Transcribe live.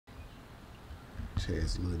Bitch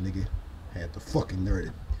ass little nigga. Had the fucking nerve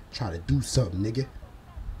to try to do something, nigga.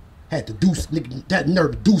 Had to do, nigga, that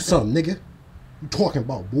nerve to do something, nigga. You talking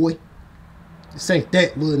about, boy? This ain't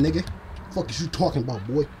that, little nigga. Fuck is you talking about,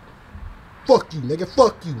 boy? Fuck you, nigga.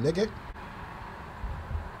 Fuck you, nigga.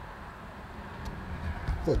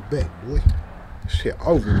 Fuck back, boy. Shit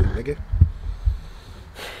over with, nigga.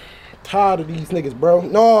 Tired of these niggas, bro.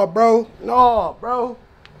 Nah, bro. Nah, bro.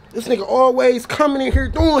 This nigga always coming in here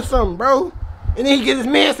doing something, bro. And then he get his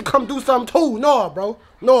mans to come do something too. Nah, bro.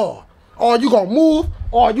 Nah. Are you gonna move?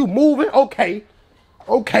 Are you moving? Okay.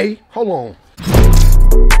 Okay. Hold on.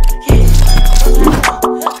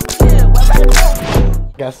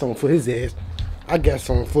 Got something for his ass. I got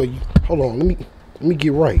something for you. Hold on. Let me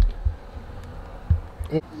get right.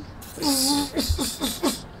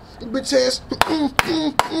 Bitch ass.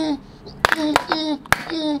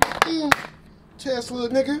 Chest little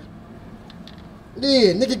nigga.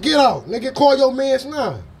 Yeah, nigga, get out. Nigga, call your mans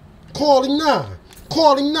now. Call him now.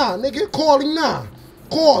 Call him now, nigga. Call him now.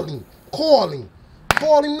 Call him. Call him.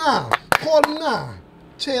 Call him now. Call him now.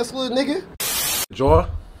 Chest little nigga.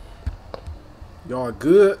 Y'all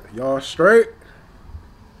good? Y'all straight?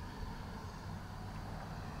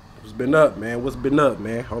 What's been up, man? What's been up,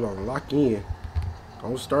 man? Hold on, lock in.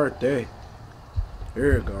 Don't start that.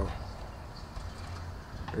 There we go.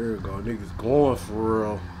 There we go. Niggas going for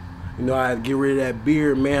real. You know, I had to get rid of that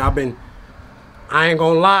beard, man. I ain't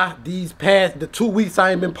gonna lie, the 2 weeks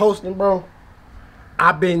I ain't been posting, bro.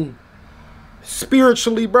 I've been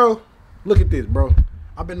spiritually, bro. Look at this, bro.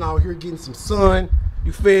 I've been out here getting some sun.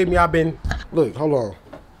 You feel me? I've been, look, hold on.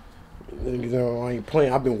 Niggas know I ain't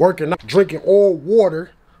playing. I've been working, drinking all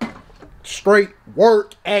water. Straight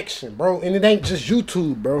work action, bro. And it ain't just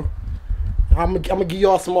YouTube, bro. I'm gonna give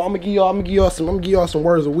y'all some more. I'm gonna give y'all some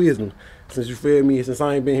words of wisdom. Since you feel me, since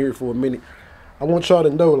I ain't been here for a minute. I want y'all to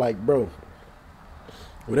know, like, bro,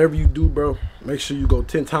 whatever you do, bro, make sure you go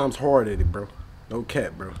 10 times hard at it, bro. No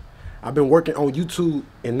cap, bro. I've been working on YouTube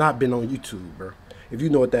and not been on YouTube, bro. If you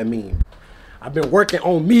know what that means. I've been working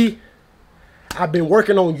on me. I've been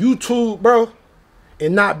working on YouTube, bro,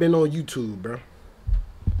 and not been on YouTube, bro.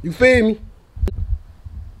 You feel me?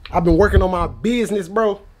 I've been working on my business,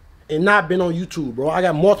 bro, and not been on YouTube, bro. I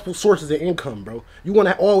got multiple sources of income, bro. You want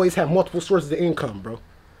to always have multiple sources of income, bro.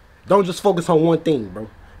 Don't just focus on one thing, bro.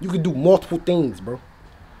 You can do multiple things, bro.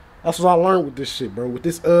 That's what I learned with this shit, bro. With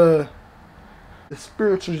this, the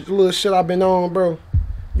spiritual little shit I've been on, bro.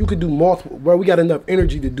 You could do multiple, bro. We got enough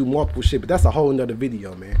energy to do multiple shit, but that's a whole nother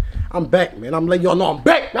video, man. I'm back, man. I'm letting y'all know I'm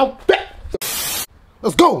back. I'm back.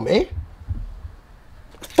 Let's go, man.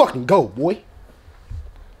 Let's fucking go, boy.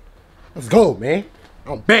 Let's go, man.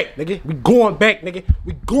 I'm back, nigga. We going back, nigga.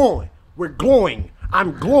 We going. We're glowing.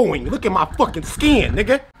 I'm glowing. Look at my fucking skin,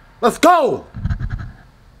 nigga. Let's go.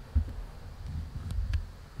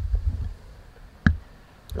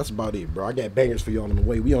 That's about it, bro. I got bangers for you on the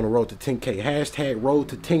way. We on the road to 10K. Hashtag road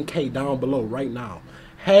to 10K down below right now.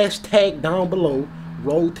 Hashtag down below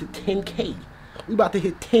road to 10K. We about to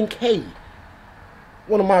hit 10K.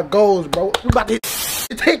 One of my goals, bro. We about to hit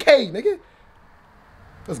 10K, nigga.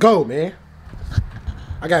 Let's go, man.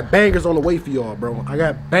 I got bangers on the way for y'all, bro. I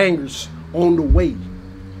got bangers on the way.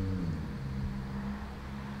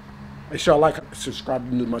 Make sure y'all like, subscribe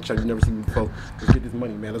to my channel. You never seen me before. Let's get this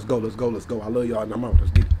money, man. Let's go, let's go, let's go. I love y'all and I'm out.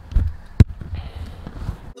 Let's get it.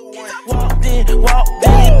 Walked in,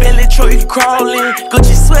 Billy Troy crawling,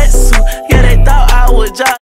 Gucci sweatsuit. Yeah, they thought I would drop.